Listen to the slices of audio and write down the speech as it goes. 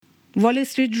وال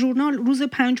استریت ژورنال روز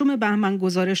پنجم بهمن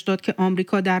گزارش داد که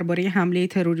آمریکا درباره حمله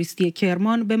تروریستی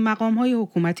کرمان به مقام‌های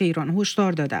حکومت ایران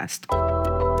هشدار داده است.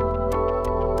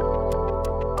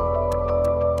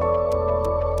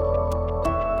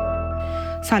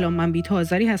 سلام، من بیت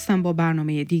آذری هستم با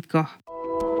برنامه دیدگاه.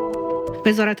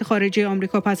 وزارت خارجه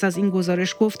آمریکا پس از این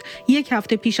گزارش گفت یک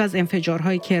هفته پیش از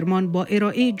انفجارهای کرمان با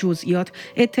ارائه جزئیات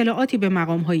اطلاعاتی به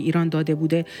مقام‌های ایران داده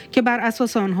بوده که بر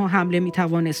اساس آنها حمله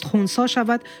می‌توانست خنثی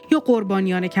شود یا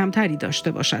قربانیان کمتری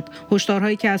داشته باشد.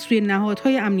 هشدارهایی که از سوی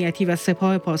نهادهای امنیتی و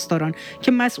سپاه پاسداران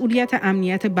که مسئولیت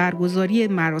امنیت برگزاری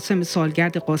مراسم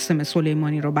سالگرد قاسم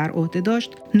سلیمانی را بر عهده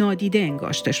داشت نادیده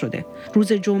انگاشته شده.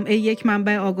 روز جمعه یک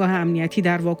منبع آگاه امنیتی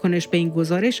در واکنش به این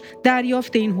گزارش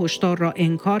دریافت این هشدار را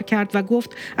انکار کرد و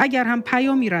گفت اگر هم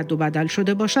پیامی رد و بدل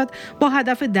شده باشد با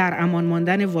هدف در امان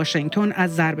ماندن واشنگتن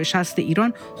از ضرب شست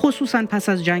ایران خصوصا پس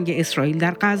از جنگ اسرائیل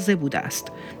در غزه بوده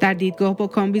است. در دیدگاه با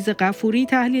کامبیز غفوری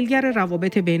تحلیلگر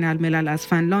روابط بین الملل از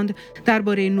فنلاند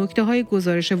درباره نکته‌های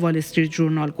گزارش وال استریت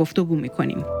ژورنال گفتگو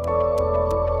می‌کنیم.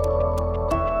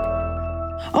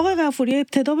 آقای غفوری،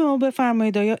 ابتدا به ما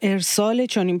بفرمایید آیا ارسال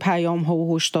چنین پیام‌ها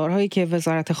و هشدارهایی که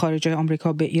وزارت خارجه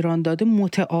آمریکا به ایران داده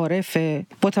متعارفه؟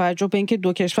 با توجه به اینکه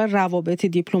دو کشور روابط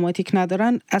دیپلماتیک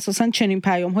ندارن، اساساً چنین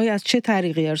پیام‌هایی از چه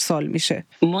طریقی ارسال میشه؟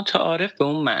 متعارف به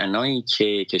اون معنایی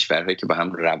که کشورهایی که با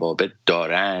هم روابط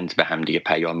دارند به هم دیگه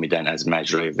پیام میدن از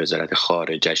مجرای وزارت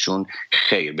خارجهشون،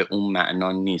 خیر به اون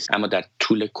معنا نیست. اما در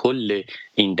طول کل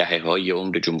این دهه‌های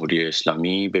عمر جمهوری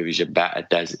اسلامی، به ویژه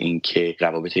بعد از اینکه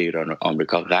روابط ایران و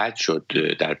آمریکا قطع شد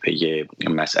در پی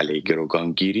مسئله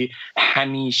گروگانگیری،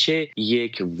 همیشه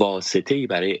یک واسطه‌ای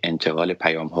برای انتقال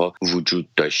پیام‌ها وجود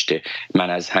داشته. من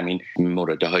از همین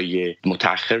موردهای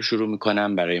متأخر شروع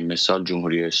می‌کنم. برای مثال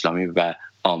جمهوری اسلامی و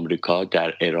آمریکا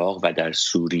در عراق و در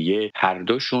سوریه هر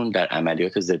دوشون در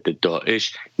عملیات ضد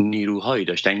داعش نیروهایی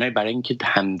داشتن. اینا برای اینکه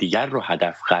همدیگر رو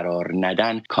هدف قرار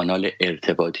ندن کانال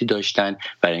ارتباطی داشتن،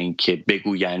 برای اینکه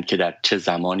بگویند که در چه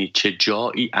زمانی چه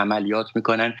جایی عملیات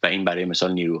میکنن و این برای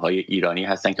مثال نیروهای ایرانی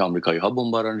هستن که آمریکایی‌ها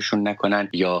بمبارانشون نکنن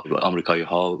یا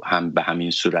آمریکایی‌ها هم به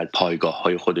همین صورت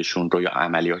پایگاه‌های خودشون رو یا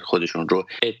عملیات خودشون رو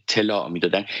اطلاع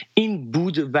میدادن. این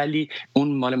بود، ولی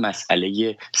اون مال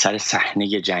مسئله سر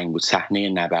صحنه جنگ بود،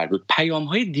 صحنه نبرد بود.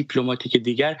 پیام‌های دیپلماتیک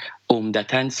دیگر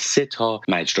عمدتاً 3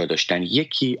 مجرا داشتن.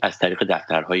 یکی از طریق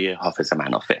دفترهای حافظ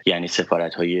منافع، یعنی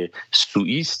سفارت‌های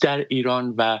سوئیس در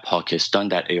ایران و پاکستان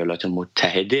در ایالات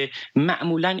متحده.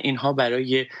 معمولاً اینها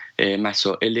برای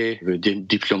مسائل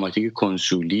دیپلماتیک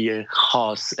کنسولی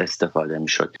خاص استفاده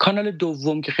می‌شد. کانال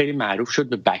دوم که خیلی معروف شد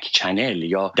به بک چنل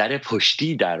یا در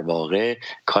پشتی، در واقع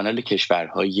کانال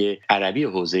کشورهای عربی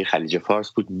حوزه خلیج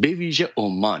فارس بود، به ویژه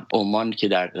عمان که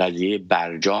در قضیه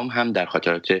برجام هم در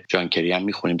خاطرات جان کری هم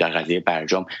می‌خونیم در قضیه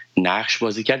برجام نقش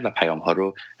بازی کرد و پیام‌ها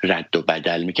رو رد و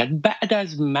بدل می‌کرد. بعد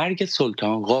از مرگ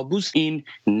سلطان قابوس این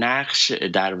نقش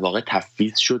در واقع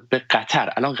تفویض شد به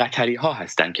قطر. الان قطری‌ها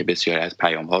هستن که بسیاری از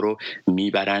پیام‌ها رو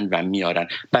میبرن و میارن.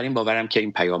 بر این باورم که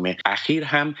این پیام اخیر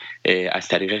هم از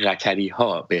طریق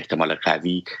قطری‌ها به احتمال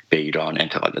قوی به ایران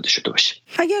انتقال داده شده باشه.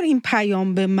 اگر این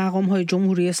پیام به مقام‌های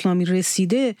جمهوری اسلامی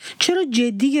رسیده، چرا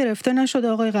جدی گرفته نشده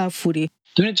آقای غفوری؟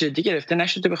 جدی گرفته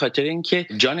نشده به خاطر اینکه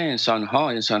جان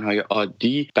انسان‌های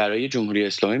عادی برای جمهوری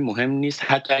اسلامی مهم نیست،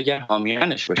 حتی اگر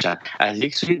حامیانش باشن. از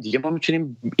یک سوی دیگه ما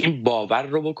میتونیم این باور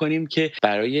رو بکنیم که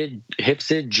برای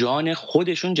حفظ جان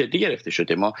خودشون جدی گرفته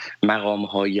شده. ما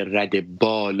مقام‌های رد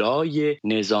بالای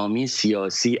نظامی،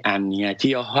 سیاسی، امنیتی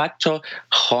یا حتی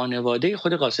خانواده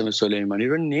خود قاسم سلیمانی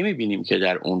رو نمیبینیم که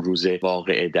در اون روز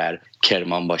واقعه در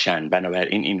کرمان باشن.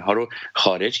 بنابراین اینها رو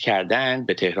خارج کردن،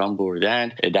 به تهران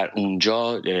بردن، در اونجا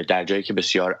در جایی که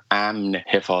بسیار امن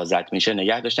حفاظت میشه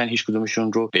نگه داشتن. هیچ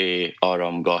کدومشون رو به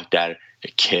آرامگاه در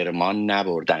کرمان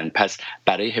نبردن. پس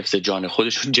برای حفظ جان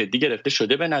خودشون جدی گرفته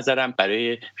شده. به نظرم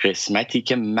برای قسمتی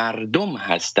که مردم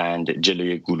هستند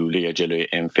جلوی گلوله یا جلوی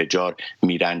انفجار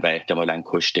میرن و احتمالاً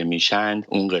کشته میشن،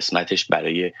 اون قسمتش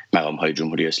برای مقام‌های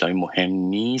جمهوری اسلامی مهم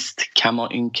نیست. کما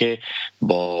اینکه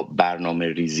با برنامه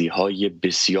ریزی های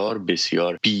بسیار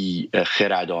بسیار بی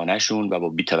خردانشون و با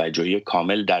بی‌توجهی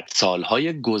کامل در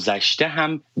سالهای گذشته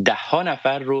هم 10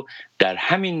 نفر رو در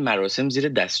همین مراسم زیر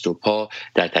دست و پا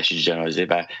در تشییع جنازه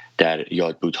و در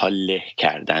یادبودها له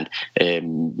کردند.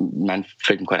 من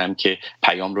فکر می‌کنم که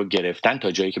پیام رو گرفتن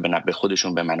تا جایی که به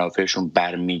خودشون به منافعشون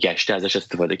برمیگشته ازش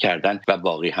استفاده کردن و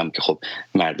باقی هم که خب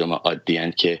مردم عادی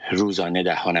اند که روزانه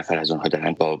 10 نفر از اونها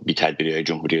دارن با بی‌تدبیری‌های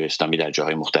جمهوری اسلامی در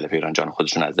جاهای مختلف ایران جان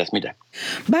خودشون از دست میدن.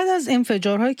 بعد از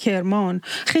انفجارهای کرمان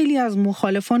خیلی از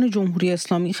مخالفان جمهوری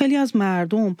اسلامی، خیلی از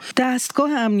مردم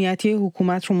دستگاه امنیتی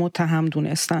حکومت رو متهم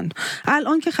دونستند.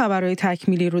 الان که خبرهای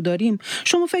تکمیلی رو داریم،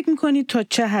 شما فکر میکنید تا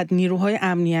چه حد نیروهای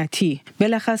امنیتی،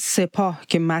 بالاخص سپاه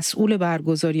که مسئول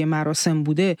برگزاری مراسم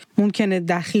بوده، ممکنه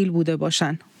دخیل بوده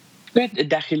باشن؟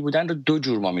 دخیل بودن رو دو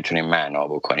جور ما میتونیم معنا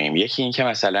بکنیم. یکی این که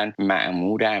مثلا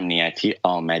مأمور امنیتی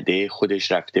آمده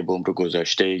خودش رفته بمب رو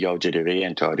گذاشته یا جلیقه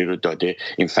انتحاری رو داده،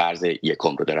 این فرض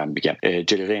یکم رو دارم بگم،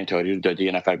 جلیقه انتحاری رو داده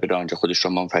یه نفر بره آنجا خودش رو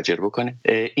منفجر بکنه.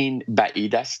 این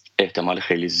بعید است، احتمال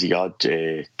خیلی زیاد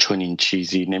چنین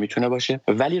چیزی نمیتونه باشه.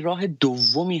 ولی راه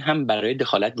دومی هم برای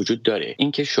دخالت وجود داره،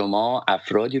 این که شما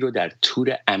افرادی رو در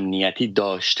تور امنیتی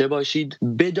داشته باشید،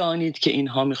 بدانید که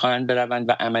اینها میخوان بروند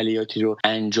و عملیاتی رو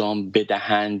انجام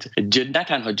بدهند، نه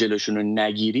تنها جلوشون رو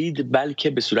نگیرید بلکه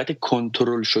به صورت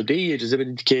کنترل شده اجازه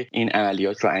بدید که این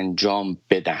عملیات رو انجام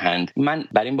بدهند. من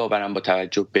بر این باورم با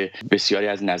توجه به بسیاری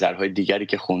از نظرهای دیگری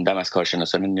که خوندم، از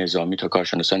کارشناسان نظامی تا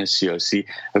کارشناسان سیاسی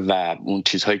و اون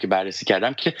چیزهایی که بررسی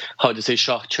کردم، که حادثه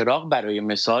شاه چراغ برای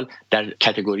مثال در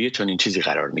کاتگوری چنین چیزی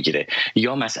قرار میگیره،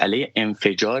 یا مسئله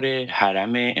انفجار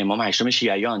حرم امام هشتم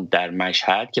شیعیان در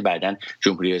مشهد که بعداً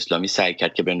جمهوری اسلامی سعی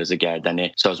کرد که بندازه گردن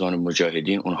سازمان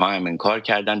مجاهدین، اونها هم انکار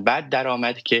کردن. بعد در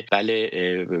آمد که بله،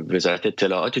 وزارت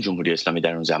اطلاعات جمهوری اسلامی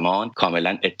در اون زمان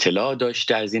کاملا اطلاع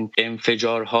داشته از این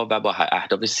انفجارها و با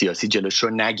اهداف سیاسی جلوش رو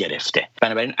نگرفته.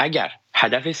 بنابراین اگر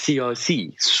هدف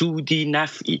سیاسی، سودی،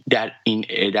 نفعی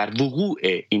در وقوع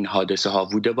این حادثه ها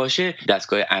بوده باشه،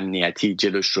 دستگاه امنیتی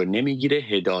جلوش رو نمیگیره،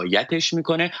 هدایتش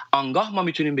میکنه. آنگاه ما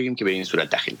میتونیم بگیم که به این صورت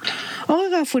دخیل بوده.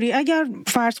 آقای غفوری، اگر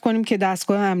فرض کنیم که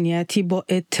دستگاه امنیتی با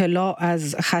اطلاع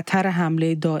از خطر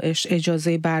حمله داعش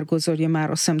اجازه برگزاری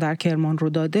مراسم در کرمان رو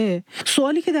داده،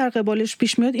 سوالی که در قبالش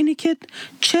پیش میاد اینه که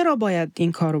چرا باید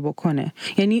این کارو بکنه؟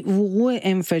 یعنی وقوع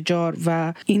انفجار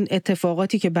و این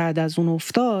اتفاقاتی که بعد از اون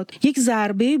افتاد یک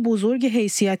ضربه بزرگ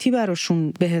حیثیتی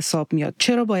براشون به حساب میاد.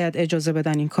 چرا باید اجازه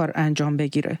بدن این کار انجام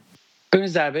بگیره؟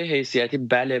 ببینید، ضربه حیثیتی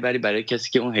بله، ولی برای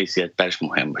کسی که اون حیثیت برش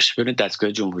مهم باشه. ببینید،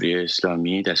 دستگاه جمهوری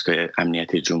اسلامی، دستگاه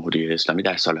امنیتی جمهوری اسلامی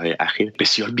در سالهای اخیر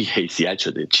بسیار بی‌حیثیت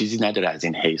شده. چیزی نداره از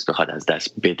این حیث بخواد از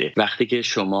دست بده. وقتی که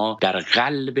شما در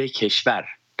قلب کشور،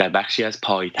 در بخشی از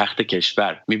پایتخت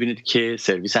کشور میبینید که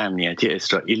سرویس امنیتی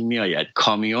اسرائیل میآید،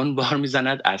 کامیون بار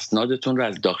میزند، اسنادتون رو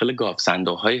از داخل گاف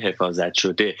صندوق‌های حفاظت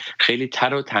شده خیلی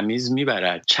تر و تمیز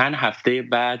میبرد. چند هفته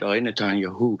بعد آقای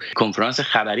نتانیاهو کنفرانس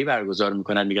خبری برگزار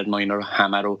میکند، میگه ما اینا رو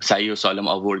همه رو صحیح و سالم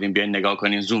آوردیم، بیاین نگاه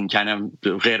کنین، زوم کنم،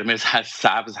 قرمز هست،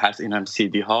 سبز هست، این هم سی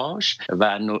دی هاش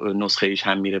و نسخه ایش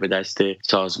هم میره به دست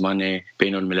سازمان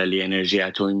بین‌المللی انرژی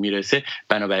اتمی میرسه.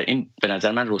 بنابراین به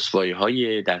نظر من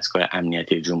رسوایی‌های دستگاه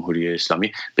امنیتی جمهوری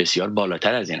اسلامی بسیار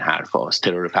بالاتر از این حرف هاست.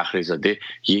 ترور فخریزاده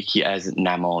یکی از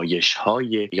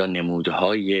نمایش‌های یا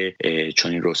نمودهای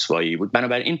چنین رسوایی بود.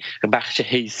 بنابراین بخش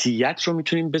حیثیت رو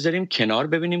میتونیم بذاریم کنار،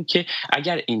 ببینیم که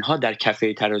اگر اینها در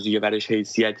کفه ترازوی برش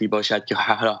حیثیتی باشد که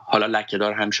حالا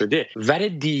لکه‌دار هم شده، ور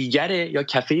دیگر یا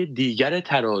کفه دیگر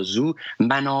ترازو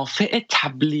منافع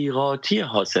تبلیغاتی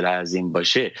حاصل از این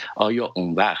باشه، آیا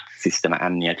اون وقت سیستم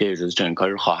امنیتی اجازه چنین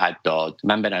کاری رو خواهد داد؟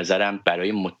 من به نظرم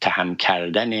برای متهم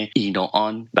کردن این و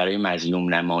آن، برای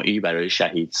مظلوم نمایی، برای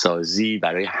شهید سازی،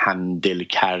 برای همدل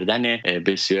کردن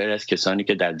بسیاری از کسانی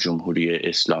که در جمهوری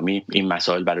اسلامی این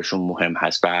مسائل براشون مهم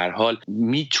هست، به هر حال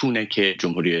میتونه که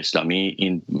جمهوری اسلامی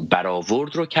این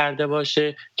برآورد رو کرده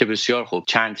باشه که بسیار خوب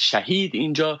چند شهید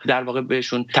اینجا در واقع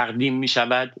بهشون تقدیم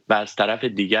میشود و از طرف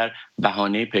دیگر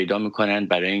بهانه پیدا میکنن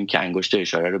برای اینکه انگشت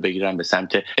اشاره رو بگیرن به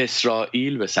سمت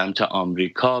اسرائیل، به سمت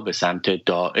آمریکا، به سمت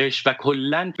داعش و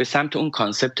کلاً به سمت اون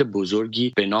کانسپت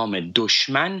بزرگی به نام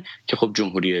دشمن که خب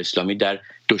جمهوری اسلامی در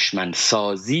دشمن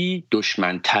سازی،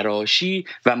 دشمن تراشی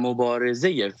و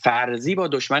مبارزه فرضی با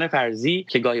دشمن فرضی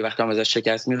که گاهی وقتا هم ازش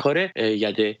شکست میخوره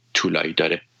ید طولایی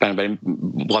داره. بنابراین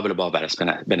قابل باور است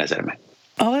به نظر من.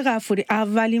 آقای غفوری،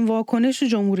 اولین واکنش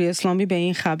جمهوری اسلامی به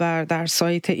این خبر در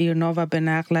سایت ایرنا و به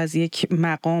نقل از یک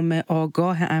مقام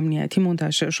آگاه امنیتی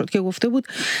منتشر شد که گفته بود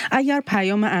اگر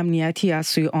پیام امنیتی از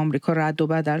سوی آمریکا رد و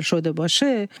بدل شده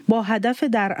باشه، با هدف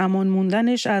در امان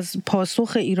موندنش از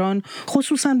پاسخ ایران،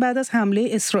 خصوصا بعد از حمله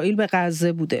اسرائیل به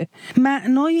غزه بوده.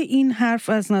 معنای این حرف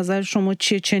از نظر شما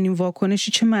چیه؟ چنین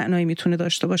واکنشی چه معنایی میتونه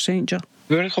داشته باشه اینجا؟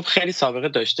 ببینید، خب خیلی سابقه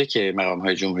داشته که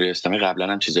مقام‌های جمهوری اسلامی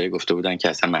قبلا هم چیزایی گفته بودن که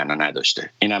اصلا معنا نداشته.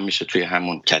 این هم میشه توی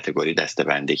همون کاتگوری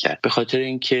دسته‌بندی کرد، به خاطر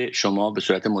اینکه شما به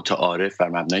صورت متعارف بر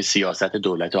مبنای سیاست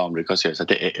دولت آمریکا،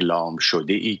 سیاست اعلام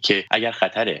شده ای که اگر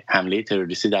خطر حمله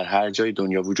تروریستی در هر جای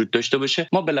دنیا وجود داشته باشه،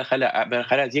 ما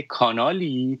بالاخره از یک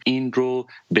کانالی این رو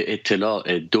به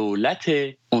اطلاع دولت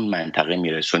اون منطقه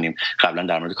میرسونیم. قبلا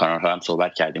در مورد کانال‌ها هم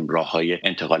صحبت کردیم، راه‌های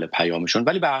انتقال پیامشون،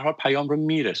 ولی به هر حال پیام رو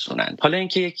میرسونن. حالا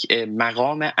اینکه یک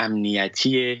مقام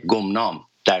امنیتی گمنام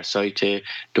در سایت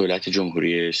دولت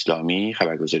جمهوری اسلامی،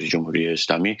 خبرگزاری جمهوری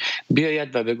اسلامی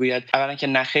بیاید و بگوید اولا که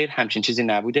نخیر همچین چیزی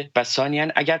نبوده و ثانیاً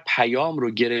اگر پیام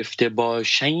رو گرفته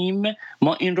باشیم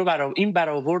ما این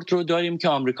برآورد رو داریم که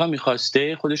آمریکا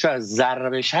می‌خواسته خودش رو از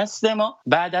ضرب شست ما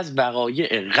بعد از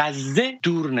وقایع غزه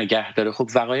دور نگه داره. خب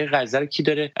وقایع غزه رو کی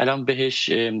داره الان بهش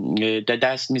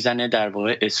دست میزنه؟ در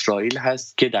واقع اسرائیل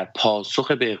هست که در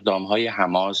پاسخ به اقدام‌های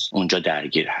حماس اونجا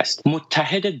درگیر هست.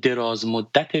 متحد دراز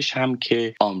مدتش هم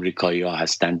که آمریکایی‌ها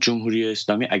هستن. جمهوری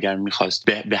اسلامی اگر می‌خواست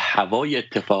به هوای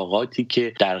اتفاقاتی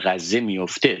که در غزه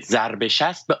میفته ضرب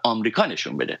شست به آمریکا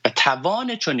نشون بده و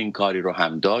توان چون این کاری رو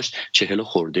هم داشت 40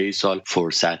 خورده سال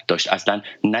فرصت داشت. اصلا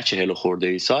نه 40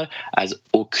 خورده سال، از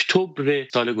اکتبر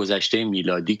سال گذشته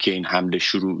میلادی که این حمله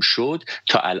شروع شد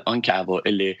تا الان که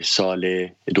اوایل سال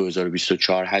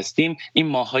 2024 هستیم این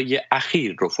ماه‌های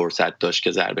اخیر رو فرصت داشت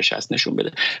که ضرب شست نشون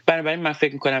بده. بنابراین من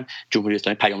فکر می‌کنم جمهوری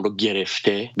اسلامی پیام رو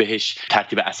گرفته، بهش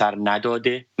ترتیب اثر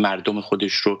نداده، مردم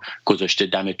خودش رو گذاشته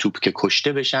دم توپ که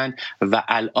کشته بشن و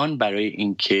الان برای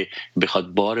اینکه بخواد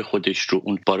بار خودش رو،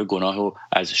 اون بار گناه رو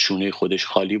از شونه خودش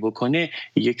خالی بکنه،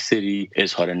 یک سری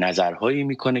اظهار نظرهایی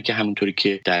میکنه که همونطوری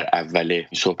که در اول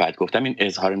صحبت گفتم این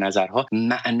اظهار نظرها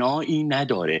معنایی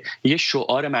نداره. یه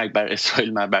شعار مرگ بر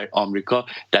اسرائیل مرگ بر آمریکا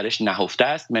درش نهفته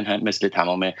است، مثل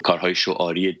تمام کارهای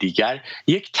شعاری دیگر.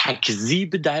 یک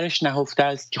تکذیب درش نهفته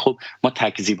است که خب ما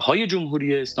تکذیب‌های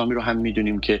جمهوری اسلامی رو هم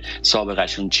میدونیم که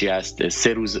سابقهشون چی است.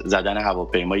 3 روز زدن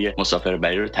هواپیمای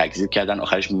مسافربری رو تکذیب کردن،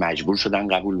 آخرش مجبور شدن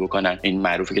قبول بکنن. این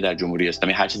معروفه که در جمهوری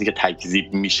اسلامی هر چیزی که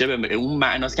تکذیب میشه به اون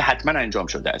معناست که حتما انجام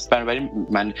شده است. بنابراین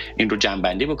من این رو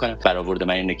جمع‌بندی بکنم، برآورد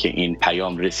من اینه که این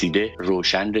پیام رسیده،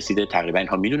 روشن رسیده، تقریبا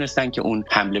اینها میدونستن که اون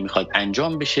حمله میخواد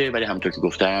انجام بشه، ولی همونطور که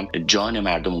گفتم جان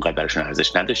مردم اونقدر براشون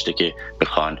ارزش نداشته که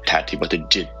بخوان ترتیبات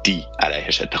جدی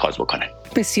علیهش اتخاذ بکنن.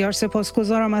 بسیار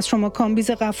سپاسگزارم از شما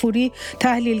کامبیز غفوری،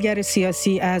 تحلیلگر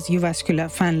سیاسی از یوواسکولا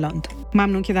فنلاند.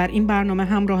 ممنون که در این برنامه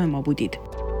همراه ما بودید.